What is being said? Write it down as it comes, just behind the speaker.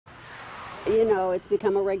You know, it's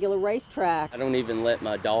become a regular racetrack. I don't even let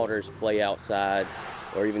my daughters play outside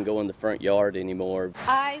or even go in the front yard anymore.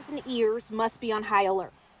 Eyes and ears must be on high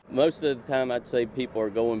alert. Most of the time, I'd say people are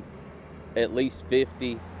going at least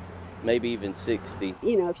 50, maybe even 60.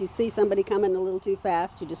 You know, if you see somebody coming a little too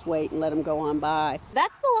fast, you just wait and let them go on by.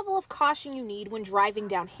 That's the level of caution you need when driving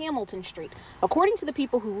down Hamilton Street, according to the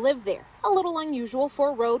people who live there. A little unusual for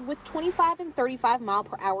a road with 25 and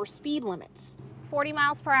 35-mile-per-hour speed limits. 40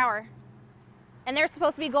 miles per hour. And they're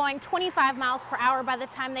supposed to be going 25 miles per hour by the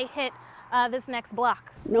time they hit this next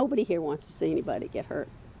block. Nobody here wants to see anybody get hurt.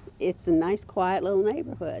 It's a nice, quiet little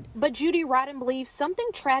neighborhood. But Judy Rodden believes something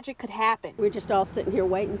tragic could happen. We're just all sitting here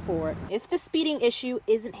waiting for it. If the speeding issue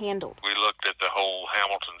isn't handled. We looked at the whole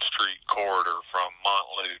Hamilton Street corridor from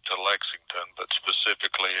Montloo to Lexington, but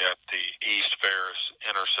specifically at the East Ferris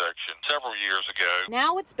intersection several years ago.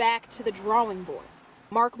 Now it's back to the drawing board.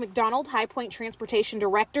 Mark McDonald, High Point Transportation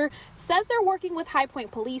Director, says they're working with High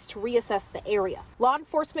Point Police to reassess the area. Law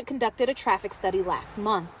enforcement conducted a traffic study last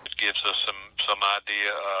month. It gives us some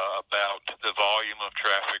idea about the volume of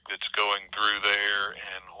traffic that's going through there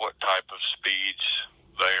and what type of speeds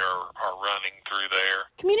they are running through there.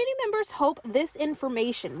 Community members hope this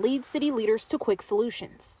information leads city leaders to quick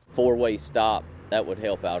solutions. Four-way stop, that would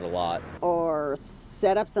help out a lot. Or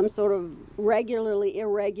set up some sort of regularly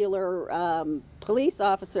irregular police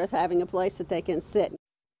officers having a place that they can sit.